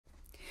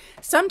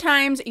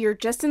Sometimes you're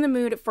just in the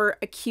mood for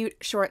a cute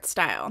short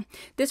style.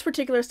 This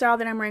particular style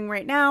that I'm wearing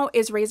right now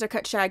is Razor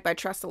Cut Shag by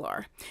Tress Tia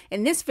Maria.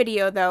 In this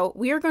video though,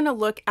 we are going to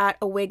look at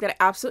a wig that I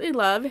absolutely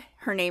love.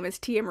 Her name is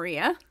Tia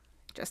Maria,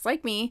 just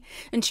like me,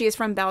 and she is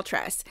from Belle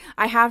Tress.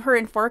 I have her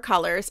in 4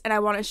 colors and I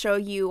want to show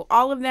you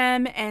all of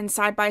them and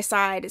side by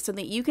side so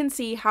that you can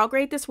see how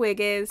great this wig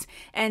is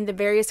and the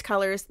various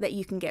colors that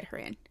you can get her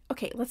in.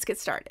 Okay, let's get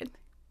started.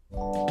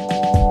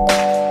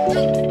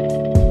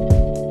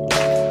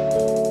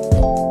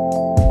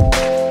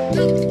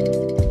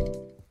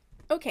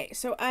 Okay,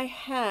 so I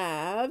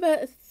have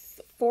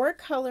 4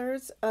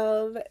 colors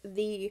of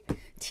the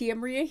Tia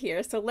Maria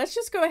here. So let's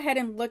just go ahead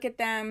and look at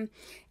them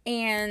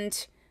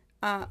and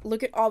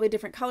look at all the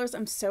different colors.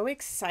 I'm so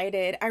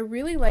excited. I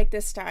really like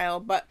this style,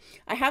 but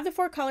I have the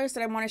 4 colors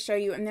that I want to show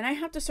you, and then I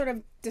have to sort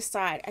of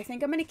decide. I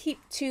think I'm going to keep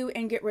 2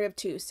 and get rid of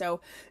 2. So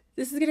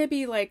this is going to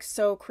be like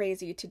so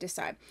crazy to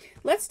decide.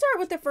 Let's start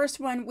with the first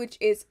one, which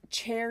is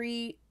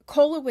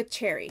Cola with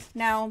Cherry.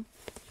 Now,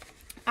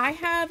 I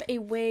have a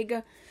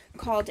wig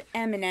called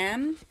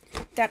M&M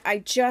that I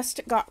just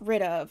got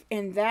rid of,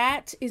 and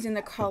that is in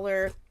the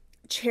color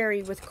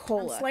Cherry with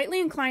Cola. I'm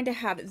slightly inclined to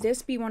have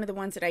this be one of the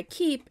ones that I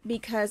keep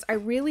because I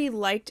really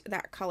liked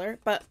that color,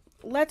 but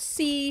let's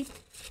see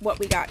what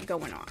we got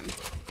going on.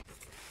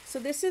 So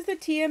this is the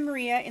Tia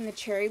Maria in the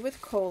Cherry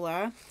with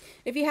Cola.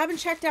 If you haven't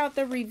checked out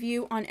the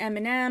review on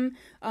M&M,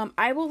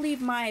 I will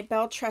leave my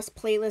Belle Tress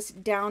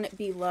playlist down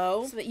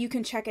below so that you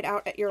can check it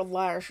out at your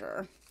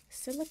leisure.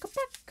 Silica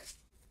back.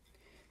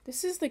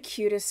 This is the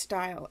cutest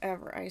style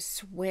ever, I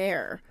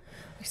swear.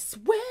 I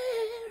swear.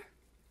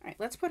 All right,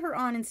 let's put her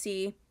on and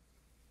see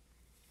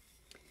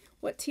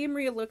what Tia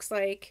Maria looks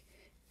like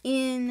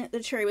in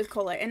the Cherry with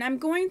Cola. And I'm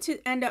going to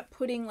end up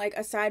putting like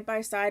a side by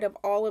side of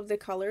all of the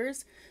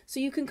colors so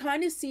you can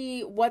kind of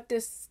see what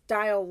this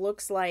style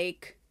looks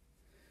like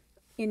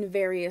in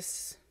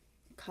various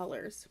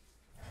colors.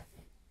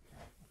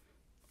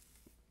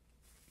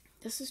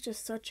 This is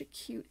just such a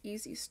cute,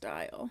 easy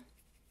style.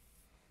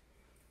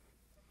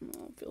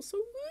 Oh, it feels so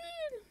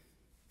good.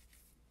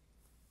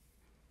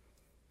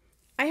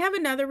 I have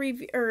another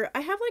review, or I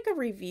have like a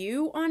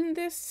review on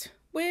this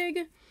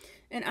wig,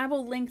 and I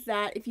will link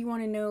that if you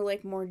want to know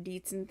like more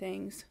deets and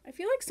things. I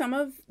feel like some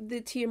of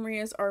the Tia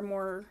Marias are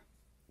more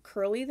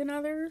curly than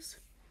others.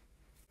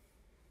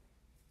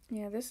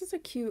 Yeah, this is a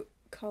cute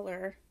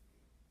color.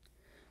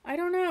 I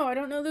don't know. I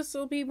don't know this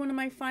will be one of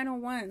my final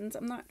ones.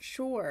 I'm not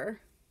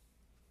sure.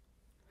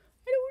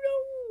 I don't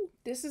know.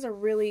 This is a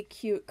really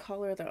cute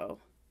color though.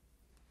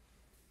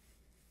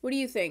 What do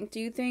you think?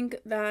 Do you think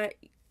that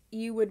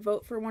you would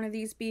vote for one of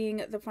these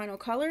being the final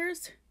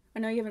colors? I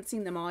know you haven't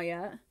seen them all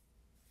yet.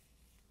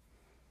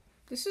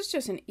 This is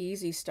just an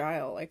easy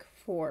style, like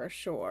for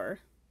sure.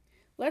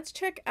 Let's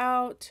check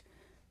out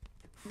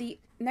the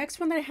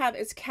next one that I have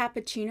is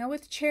Cappuccino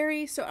with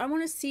Cherry. So I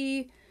want to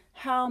see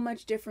how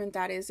much different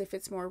that is, if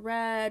it's more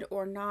red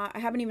or not. I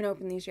haven't even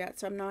opened these yet,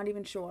 so I'm not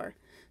even sure.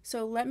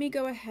 So let me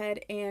go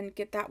ahead and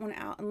get that one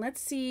out, and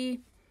let's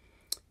see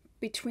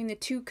between the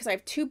two, because I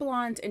have 2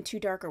 blondes and 2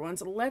 darker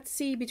ones. Let's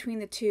see between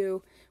the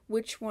 2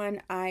 which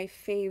one I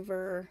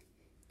favor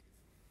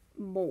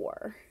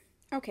more.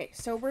 Okay,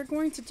 so we're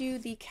going to do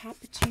the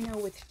Cappuccino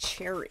with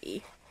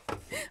Cherry.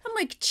 I'm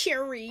like,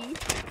 cherry.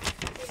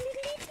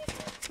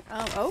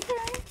 Oh,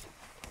 okay.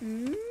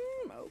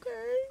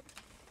 Okay.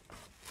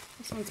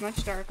 This one's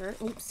much darker.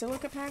 Oops,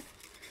 silica pack.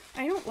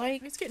 I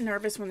just get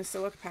nervous when the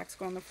silica packs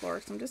go on the floor,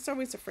 so I'm just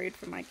always afraid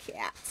for my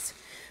cats.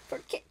 For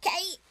Kit.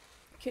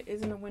 Kit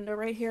is in the window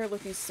right here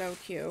looking so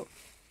cute.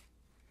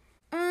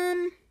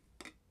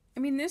 I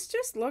mean, this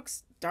just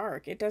looks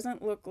dark. It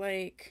doesn't look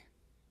like...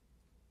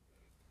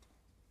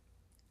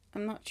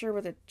 I'm not sure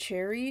what the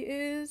cherry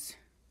is.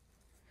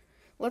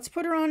 Let's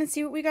put her on and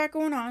see what we got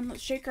going on.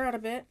 Let's shake her out a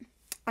bit.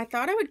 I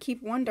thought I would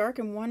keep one dark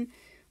and one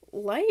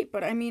light,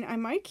 but I mean, I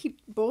might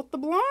keep both the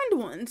blonde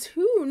ones.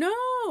 Who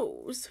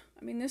knows?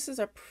 I mean, this is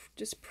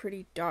just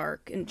pretty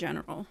dark in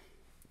general.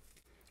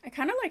 I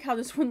kind of like how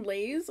this one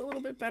lays a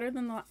little bit better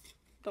than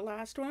the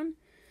last one.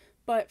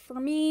 But for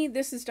me,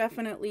 this is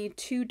definitely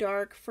too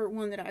dark for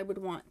one that I would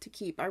want to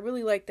keep. I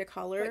really like the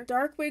color. But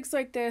dark wigs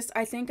like this,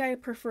 I think I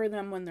prefer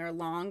them when they're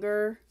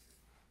longer.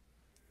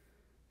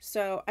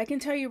 So I can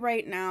tell you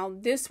right now,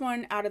 this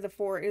one out of the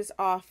 4 is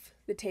off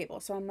the table.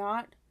 So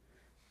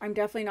I'm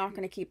definitely not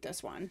going to keep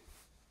this one.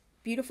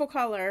 Beautiful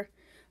color,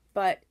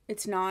 but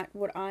it's not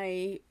what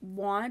I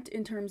want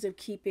in terms of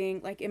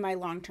keeping like in my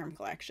long-term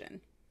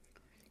collection.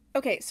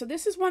 Okay, so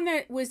this is one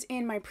that was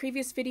in my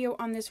previous video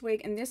on this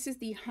wig, and this is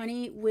the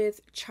Honey with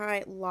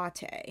Chai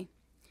Latte.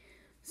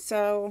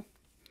 So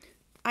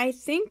I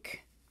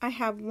think I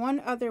have one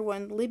other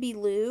one, Libby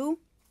Lou,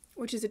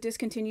 which is a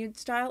discontinued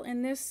style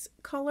in this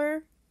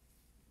color.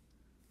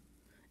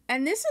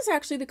 And this is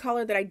actually the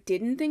color that I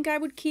didn't think I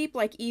would keep,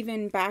 like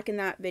even back in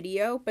that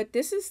video, but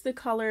this is the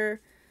color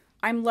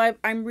I'm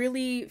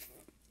really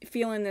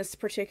feeling this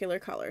particular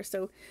color.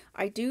 So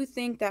I do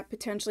think that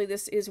potentially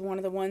this is one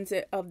of the ones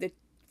that of the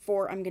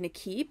 4 I'm going to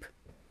keep.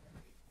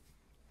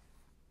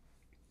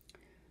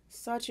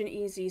 Such an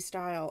easy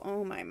style.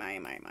 Oh my, my,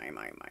 my, my,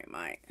 my, my,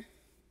 my.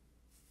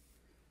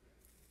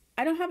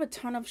 I don't have a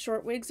ton of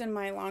short wigs in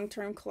my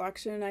long-term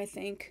collection, I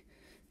think.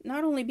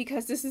 Not only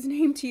because this is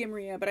named Tia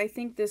Maria, but I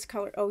think this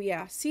color, oh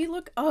yeah. See,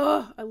 look,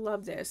 oh, I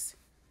love this.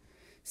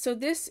 So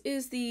this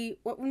is the,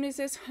 what one is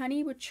this?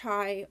 Honey with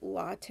Chai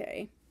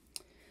Latte.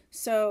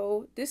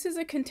 So this is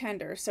a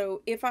contender.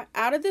 So if I,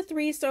 out of the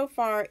three so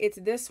far, it's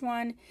this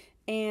one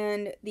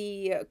and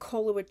the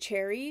cola with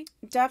cherry.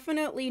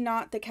 Definitely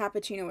not the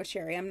cappuccino with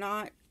cherry.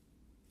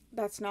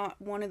 That's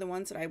not one of the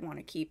ones that I want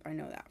to keep. I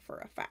know that for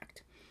a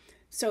fact.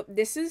 So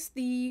this is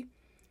the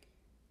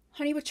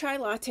honey with chai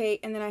latte,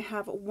 and then I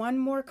have one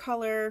more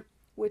color,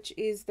 which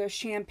is the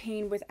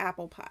champagne with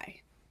apple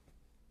pie.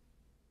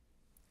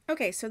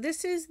 Okay, so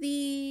this is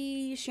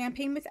the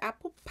champagne with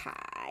apple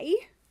pie.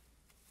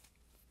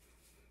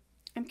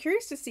 I'm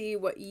curious to see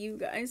what you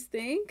guys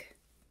think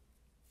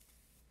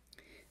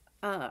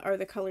are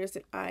the colors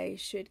that I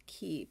should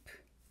keep.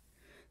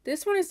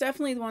 This one is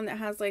definitely the one that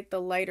has like the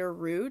lighter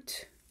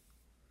root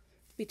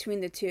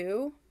between the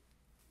two.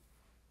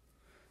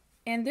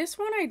 And this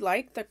one I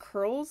like the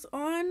curls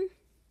on.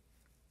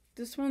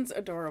 This one's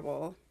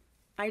adorable.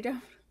 I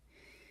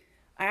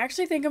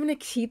actually think I'm going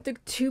to keep the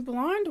two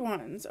blonde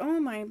ones.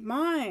 Oh my,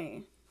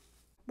 my.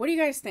 What do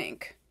you guys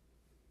think?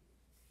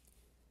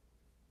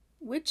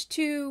 Which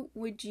two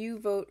would you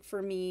vote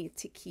for me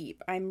to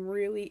keep? I'm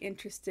really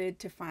interested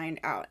to find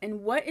out.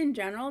 And what in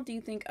general do you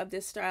think of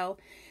this style,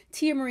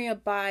 Tia Maria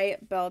by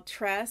Belle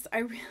Tress? I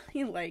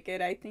really like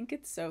it. I think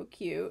it's so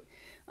cute.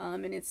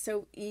 And it's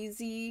so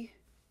easy.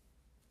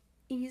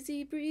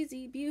 Easy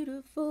breezy,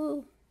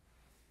 beautiful.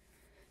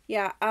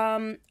 Yeah,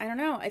 I don't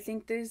know. I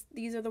think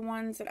these are the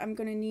ones that I'm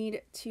going to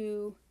need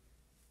to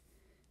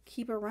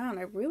keep around.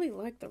 I really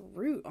like the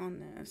root on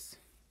this.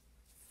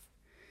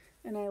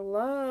 And I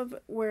love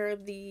where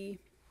the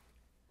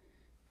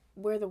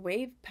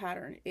wave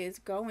pattern is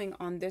going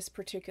on this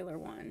particular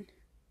one.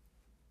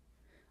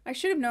 I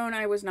should have known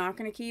I was not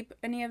going to keep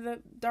any of the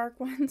dark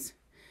ones,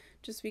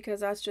 just because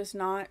that's just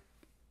not,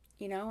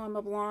 you know, I'm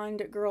a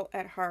blonde girl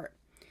at heart.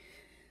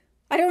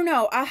 I don't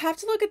know. I'll have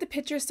to look at the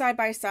pictures side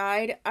by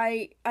side.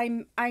 I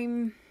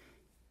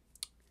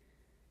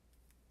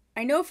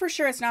know for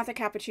sure it's not the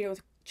cappuccino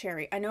with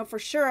cherry. I know for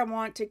sure I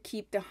want to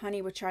keep the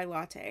honey with chai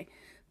latte.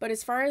 But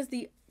as far as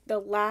the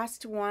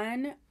last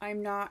one,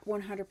 I'm not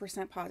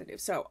 100%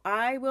 positive. So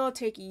I will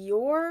take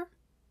your,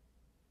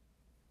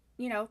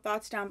 you know,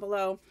 thoughts down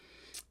below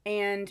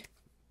and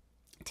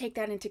take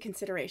that into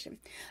consideration.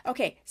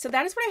 Okay, so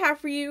that is what I have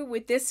for you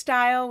with this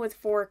style with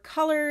 4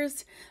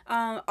 colors.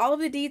 All of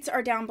the deets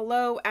are down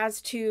below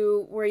as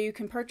to where you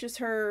can purchase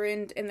her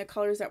and the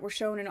colors that were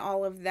shown and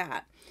all of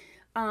that.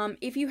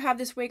 If you have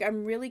this wig,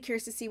 I'm really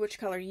curious to see which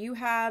color you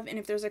have, and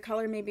if there's a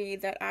color maybe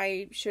that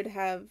I should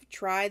have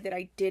tried that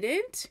I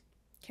didn't.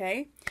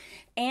 Okay,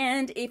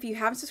 and if you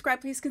haven't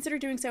subscribed, please consider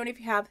doing so, and if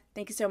you have,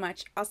 thank you so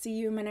much. I'll see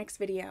you in my next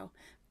video.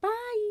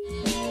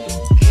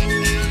 Bye!